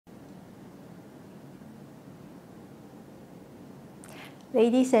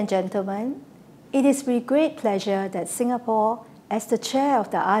Ladies and gentlemen, it is with great pleasure that Singapore, as the chair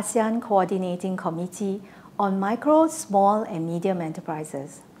of the ASEAN Coordinating Committee on Micro, Small and Medium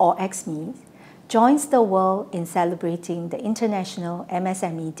Enterprises, or ACCMSME, joins the world in celebrating the International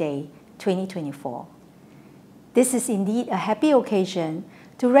MSME Day 2024. This is indeed a happy occasion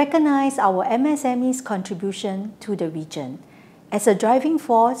to recognize our MSMEs' contribution to the region as a driving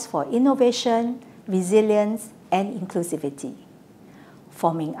force for innovation, resilience, and inclusivity,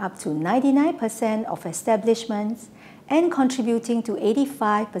 forming up to 99% of establishments and contributing to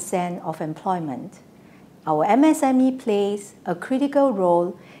 85% of employment. Our MSME plays a critical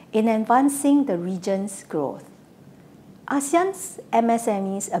role in advancing the region's growth. ASEAN's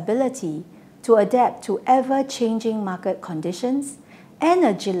MSMEs' ability to adapt to ever-changing market conditions and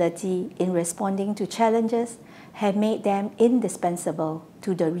agility in responding to challenges have made them indispensable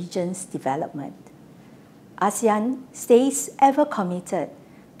to the region's development. ASEAN stays ever committed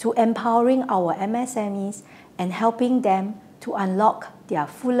to empowering our MSMEs and helping them to unlock their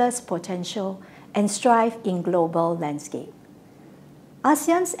fullest potential and strive in global landscape.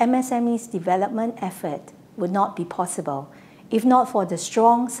 ASEAN's MSMEs development effort would not be possible if not for the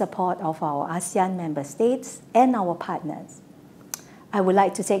strong support of our ASEAN member states and our partners. I would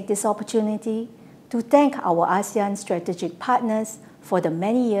like to take this opportunity to thank our ASEAN strategic partners for the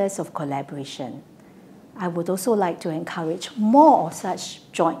many years of collaboration. I would also like to encourage more of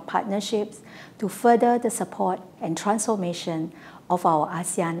such joint partnerships to further the support and transformation of our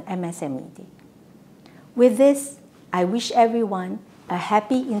ASEAN MSME. With this, I wish everyone a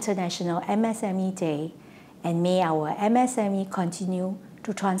happy International MSME Day, and may our MSME continue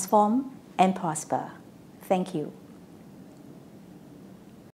to transform and prosper. Thank you.